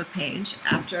Facebook page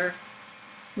after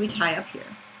we tie up here,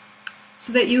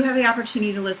 so that you have the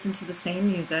opportunity to listen to the same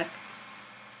music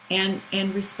and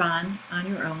respond on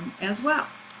your own as well,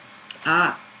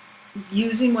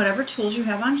 using whatever tools you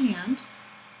have on hand,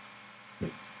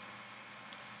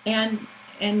 and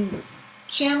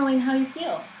channeling how you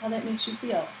feel, how that makes you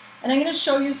feel. And I'm going to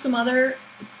show you some other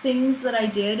things that I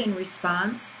did in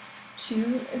response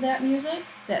to that music,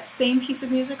 that same piece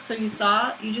of music. So you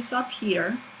just saw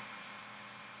Peter.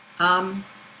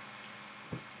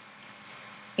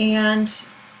 And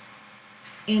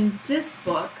in this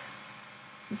book,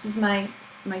 this is my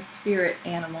spirit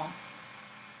animal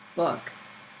book,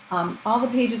 all the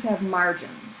pages have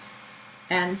margins.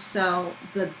 And so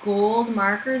the gold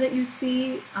marker that you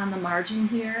see on the margin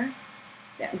here,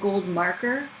 that gold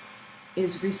marker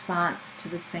is response to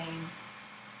the same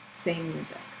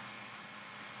music.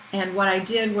 And what I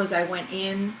did was I went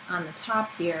in on the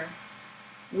top here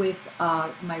with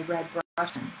my red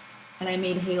brush, and I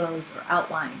made halos or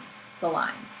outlined the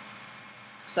lines.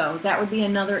 So that would be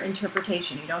another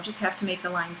interpretation. You don't just have to make the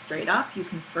lines straight up. You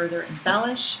can further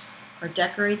embellish or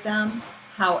decorate them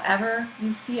however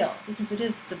you feel, because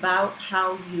it's about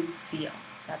how you feel.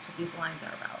 That's what these lines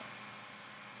are about.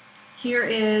 Here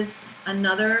is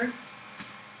another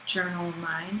journal of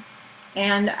mine,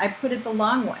 and I put it the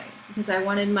long way because I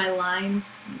wanted my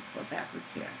lines, let me go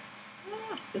backwards here,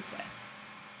 this way.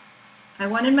 I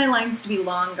wanted my lines to be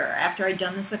longer. After I'd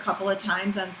done this a couple of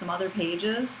times on some other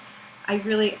pages, I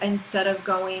really, instead of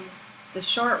going the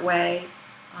short way,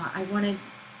 I wanted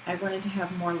to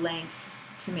have more length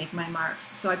to make my marks.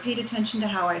 So I paid attention to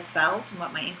how I felt and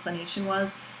what my inclination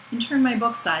was, and turned my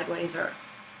book sideways or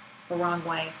the wrong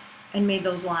way and made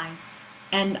those lines.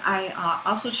 And I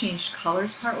also changed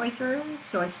colors partway through.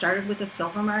 So I started with a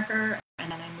silver marker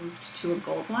and then I moved to a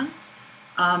gold one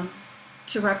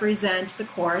to represent the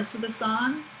chorus of the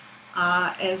song,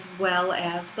 as well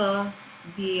as the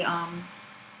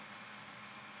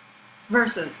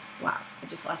verses. Wow, I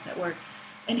just lost that word.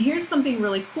 And here's something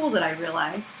really cool that I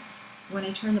realized when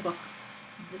I turn the book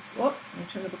when I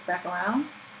turn the book back around.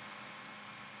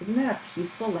 Isn't that a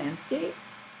peaceful landscape?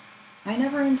 I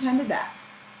never intended that.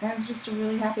 That was just a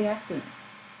really happy accident.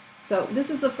 So this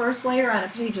is the first layer on a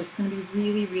page that's going to be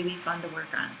really, really fun to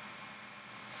work on.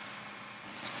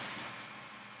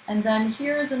 And then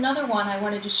here is another one I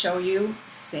wanted to show you.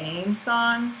 Same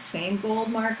song, same gold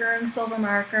marker and silver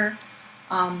marker,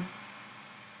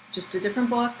 just a different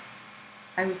book.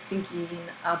 I was thinking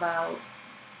about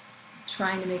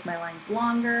trying to make my lines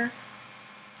longer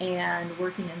and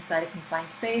working inside a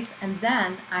confined space. And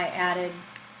then I added,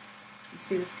 you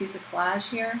see this piece of collage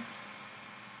here?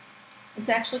 It's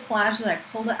actually collage that I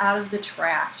pulled it out of the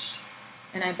trash.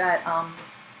 And I bet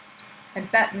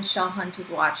Michelle Hunt is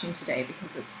watching today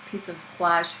because it's a piece of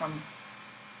collage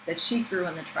that she threw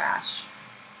in the trash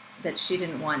that she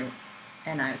didn't want it.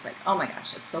 And I was like, oh my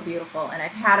gosh, it's so beautiful. And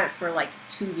I've had it for like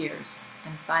 2 years.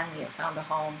 And finally it found a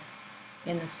home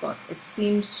in this book. It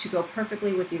seemed to go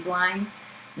perfectly with these lines.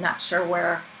 I'm not sure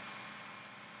what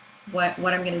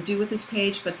I'm going to do with this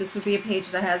page, but this will be a page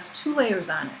that has 2 layers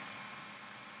on it.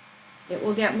 It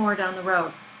will get more down the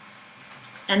road.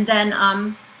 And then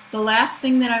the last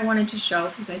thing that I wanted to show,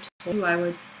 because I told you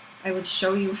I would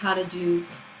show you how to do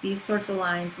these sorts of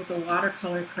lines with a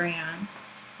watercolor crayon,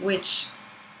 which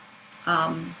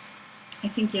I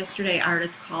think yesterday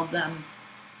Ardith called them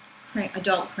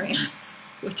adult crayons,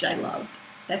 which I loved.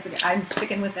 I'm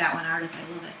sticking with that one, Ardith. I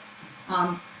love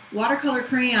it. Watercolor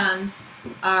crayons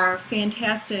are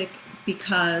fantastic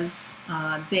because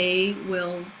they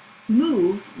will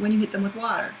move when you hit them with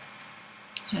water,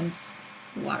 hence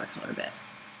the watercolor bit.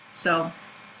 So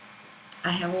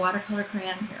I have a watercolor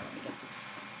crayon here. Let me get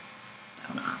this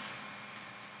down off.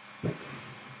 You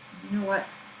know what?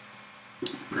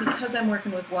 Because I'm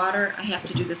working with water, I have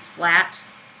to do this flat.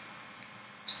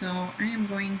 So I am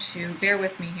going to, bear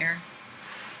with me here.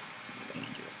 Let's see if I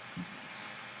can do it like this.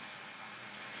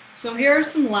 So here are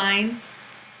some lines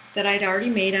that I'd already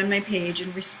made on my page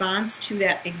in response to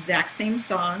that exact same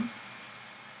song.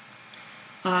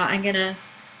 I'm going to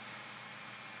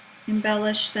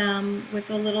embellish them with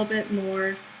a little bit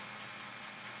more.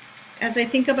 As I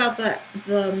think about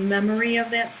the memory of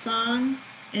that song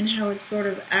and how it sort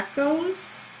of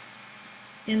echoes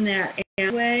in that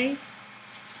way.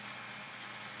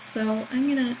 So I'm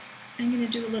gonna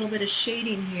do a little bit of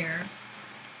shading here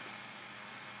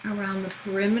around the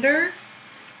perimeter,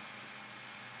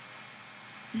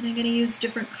 and I'm gonna use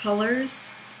different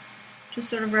colors to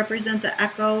sort of represent the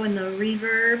echo and the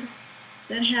reverb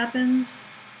that happens.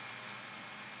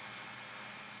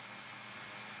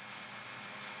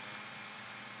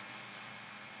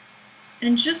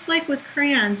 And just like with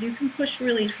crayons, you can push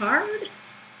really hard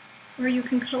or you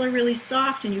can color really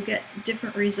soft and you get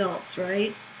different results,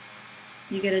 right?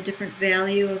 You get a different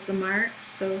value of the mark.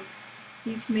 So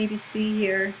you can maybe see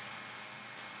here,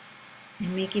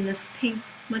 I'm making this pink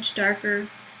much darker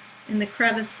in the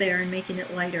crevice there and making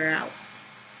it lighter out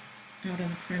on the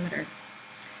perimeter.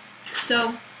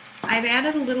 So I've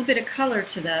added a little bit of color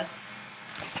to this.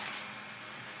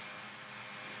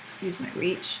 Excuse my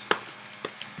reach.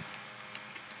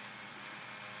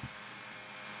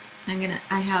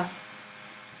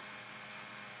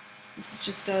 This is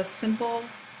just a simple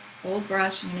old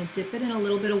brush. I'm going to dip it in a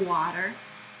little bit of water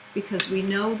because we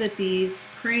know that these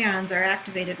crayons are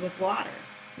activated with water,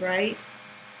 right?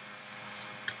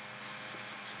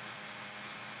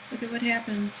 Look at what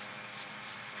happens.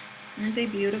 Aren't they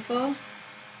beautiful?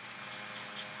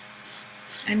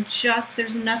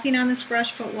 There's nothing on this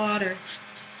brush but water.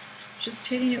 Just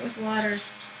hitting it with water.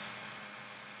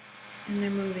 And they're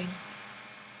moving.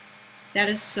 That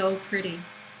is so pretty.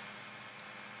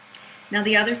 Now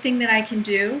the other thing that I can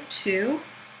do too,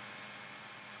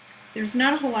 there's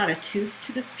not a whole lot of tooth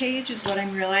to this page is what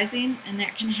I'm realizing, and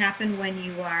that can happen when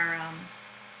you are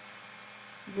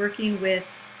working with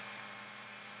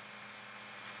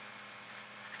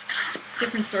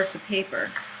different sorts of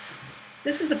paper.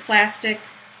 This is a plastic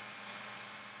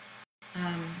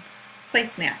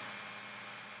placemat,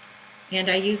 and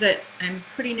I use it, I'm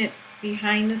putting it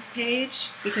behind this page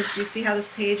because you see how this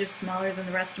page is smaller than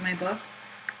the rest of my book.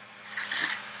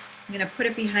 I'm going to put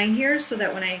it behind here so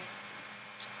that when I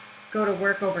go to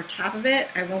work over top of it,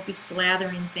 I won't be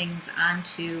slathering things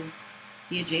onto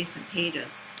the adjacent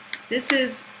pages. This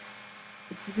is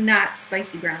not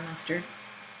spicy brown mustard.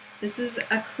 This is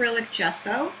acrylic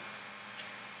gesso,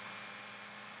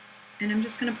 and I'm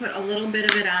just going to put a little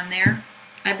bit of it on there.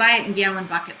 I buy it in gallon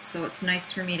buckets, so it's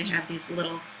nice for me to have these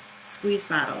little squeeze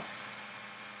bottles.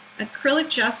 Acrylic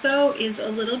gesso is a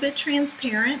little bit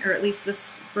transparent, or at least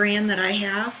this brand that I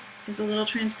have is a little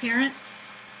transparent.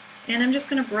 And I'm just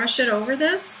going to brush it over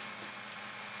this.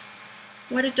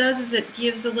 What it does is it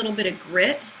gives a little bit of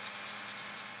grit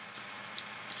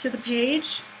to the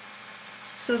page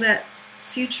so that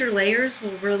future layers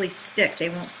will really stick. They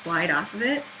won't slide off of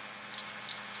it.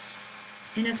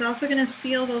 And it's also going to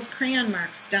seal those crayon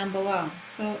marks down below,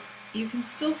 so you can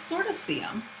still sort of see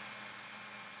them.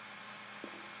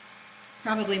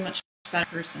 Probably much better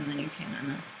person than you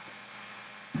can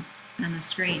on the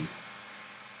screen.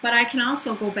 But I can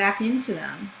also go back into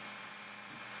them.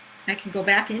 I can go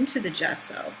back into the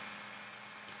gesso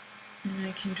and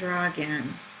I can draw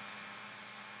again.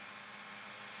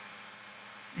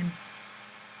 And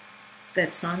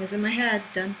that song is in my head.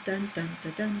 Dun dun dun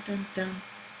dun dun dun dun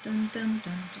dun dun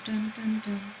dun dun dun dun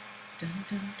dun dun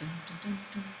dun dun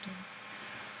dun dun.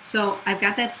 So I've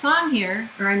got that song here,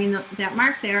 or I mean that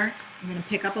mark there. I'm going to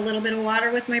pick up a little bit of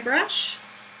water with my brush,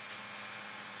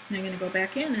 and I'm going to go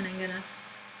back in and I'm going to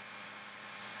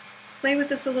play with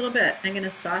this a little bit. I'm going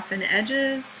to soften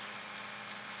edges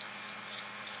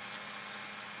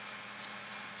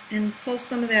and pull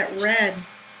some of that red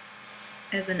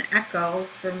as an echo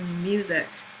from music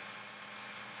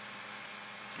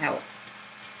out.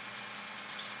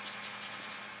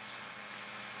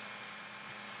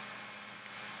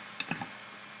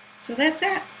 So that's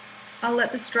it. I'll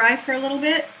let this dry for a little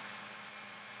bit.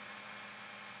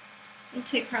 It'll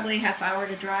take probably a half hour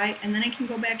to dry, and then I can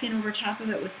go back in over top of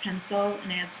it with pencil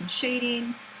and add some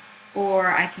shading,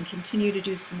 or I can continue to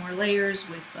do some more layers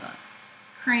with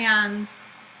crayons.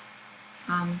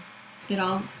 I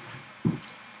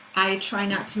try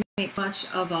not to make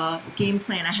much of a game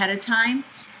plan ahead of time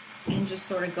and just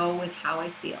sort of go with how I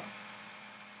feel.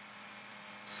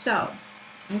 So,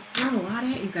 I've thrown a lot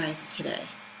at you guys today.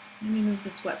 Let me move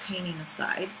this wet painting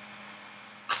aside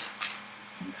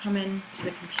and come into the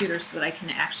computer so that I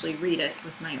can actually read it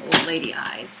with my old lady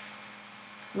eyes.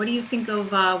 What do you think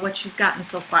of what you've gotten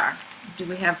so far? Do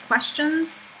we have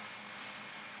questions?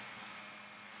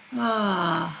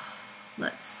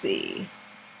 Let's see.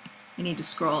 I need to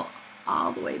scroll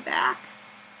all the way back.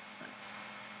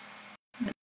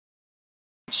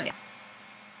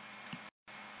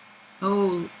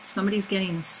 Oh, somebody's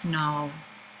getting snow.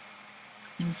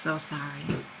 I'm so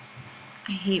sorry.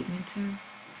 I hate winter.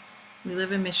 We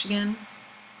live in Michigan,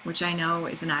 which I know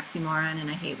is an oxymoron, and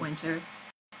I hate winter.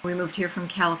 We moved here from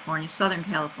California, Southern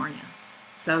California.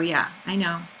 So yeah, I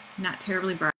know, not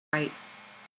terribly bright.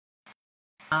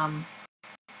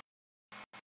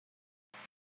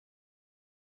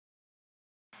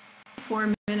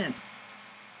 4 minutes.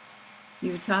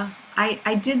 Utah.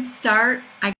 I did start.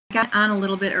 I got on a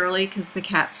little bit early because the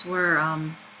cats were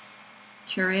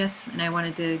curious and I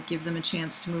wanted to give them a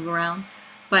chance to move around.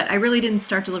 But I really didn't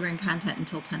start delivering content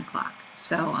until 10 o'clock.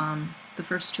 So the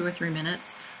first 2 or 3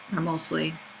 minutes are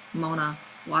mostly Mona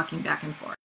walking back and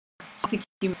forth. So I don't think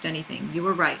you missed anything. You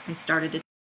were right. I started at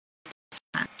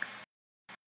 10.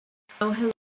 Oh,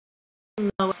 hello.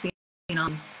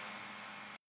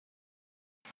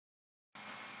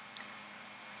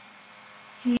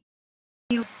 Hey,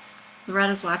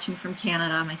 Loretta's watching from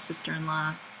Canada, my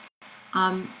sister-in-law.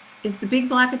 Is the big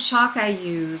block of chalk I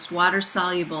use water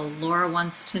soluble? Laura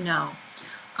wants to know.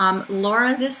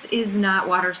 Laura, this is not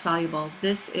water soluble.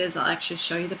 This is, I'll actually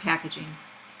show you the packaging.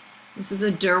 This is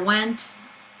a Derwent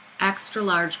extra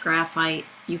large graphite.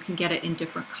 You can get it in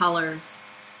different colors.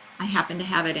 I happen to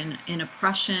have it in a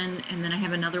Prussian, and then I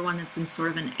have another one that's in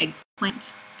sort of an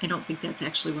eggplant. I don't think that's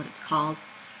actually what it's called,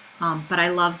 but I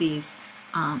love these.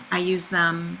 I use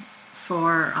them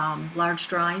for large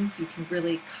drawings. You can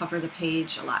really cover the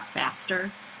page a lot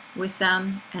faster with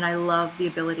them, and I love the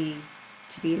ability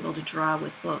to be able to draw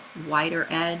with the wider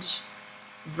edge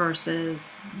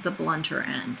versus the blunter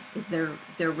end. They're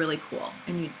really cool,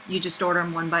 and you just order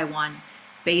them one by one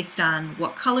based on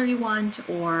what color you want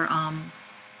or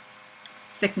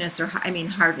thickness or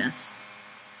hardness.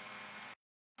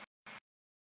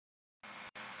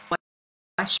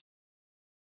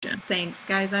 Thanks,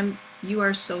 guys. You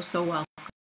are so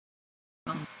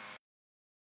welcome.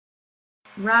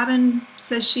 Robin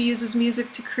says she uses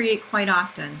music to create quite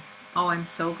often. Oh, I'm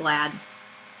so glad.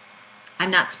 I'm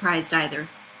not surprised either,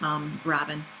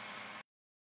 Robin.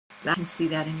 I can see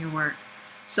that in your work.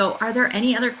 So, are there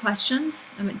any other questions?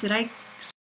 Did I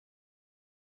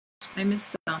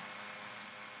miss some?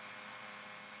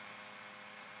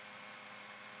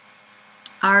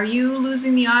 Are you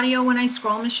losing the audio when I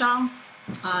scroll, Michelle?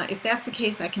 If that's the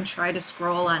case, I can try to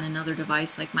scroll on another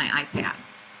device like my iPad.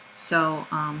 So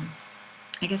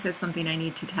I guess that's something I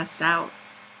need to test out,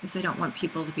 because I don't want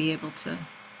people to be able to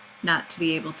not to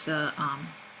be able to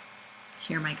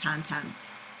hear my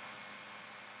contents.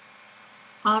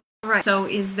 All right. So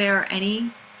is there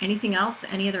anything else?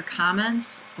 Any other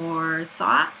comments or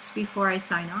thoughts before I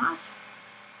sign off?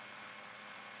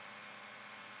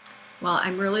 Well,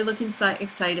 I'm really looking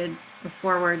excited or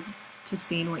forward to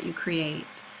seeing what you create.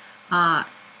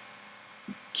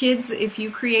 Kids, if you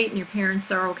create and your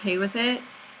parents are okay with it,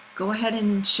 go ahead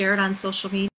and share it on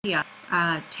social media.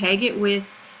 Tag it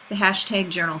with the hashtag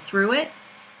journal through it.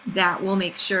 That will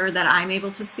make sure that I'm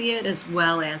able to see it as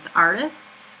well as Ardith.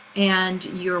 And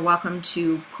you're welcome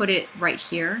to put it right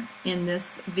here in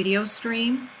this video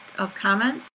stream of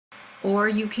comments, or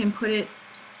you can put it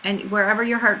and wherever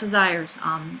your heart desires.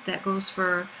 That goes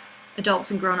for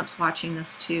adults and grown-ups watching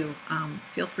this too.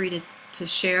 Feel free to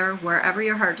share wherever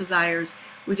your heart desires.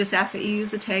 We just ask that you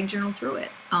use the tag journal through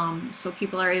it, so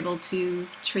people are able to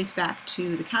trace back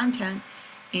to the content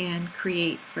and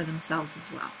create for themselves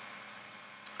as well.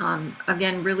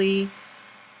 Again, really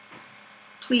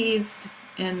pleased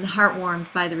and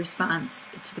heartwarmed by the response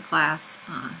to the class,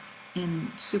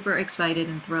 and super excited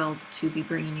and thrilled to be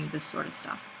bringing you this sort of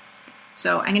stuff.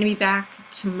 So I'm going to be back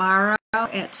tomorrow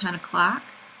at 10 o'clock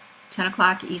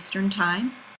Eastern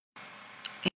Time.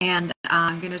 And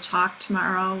I'm going to talk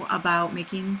tomorrow about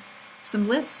making some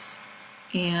lists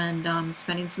and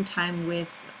spending some time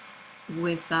with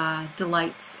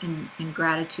delights and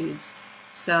gratitudes.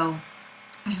 So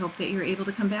I hope that you're able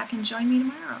to come back and join me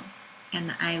tomorrow.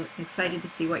 And I'm excited to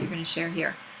see what you're going to share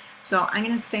here. So I'm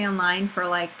going to stay online for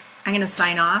I'm going to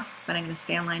sign off, but I'm going to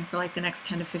stay online for the next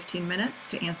 10 to 15 minutes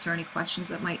to answer any questions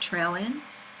that might trail in.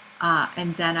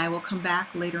 And then I will come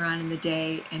back later on in the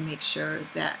day and make sure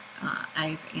that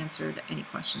I've answered any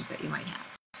questions that you might have.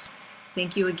 So,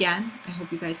 thank you again. I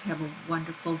hope you guys have a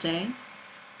wonderful day.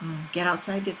 Get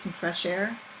outside, get some fresh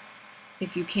air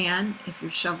if you can. If you're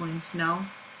shoveling snow,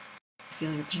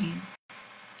 feel your pain.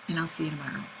 And I'll see you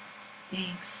tomorrow.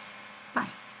 Thanks. Bye.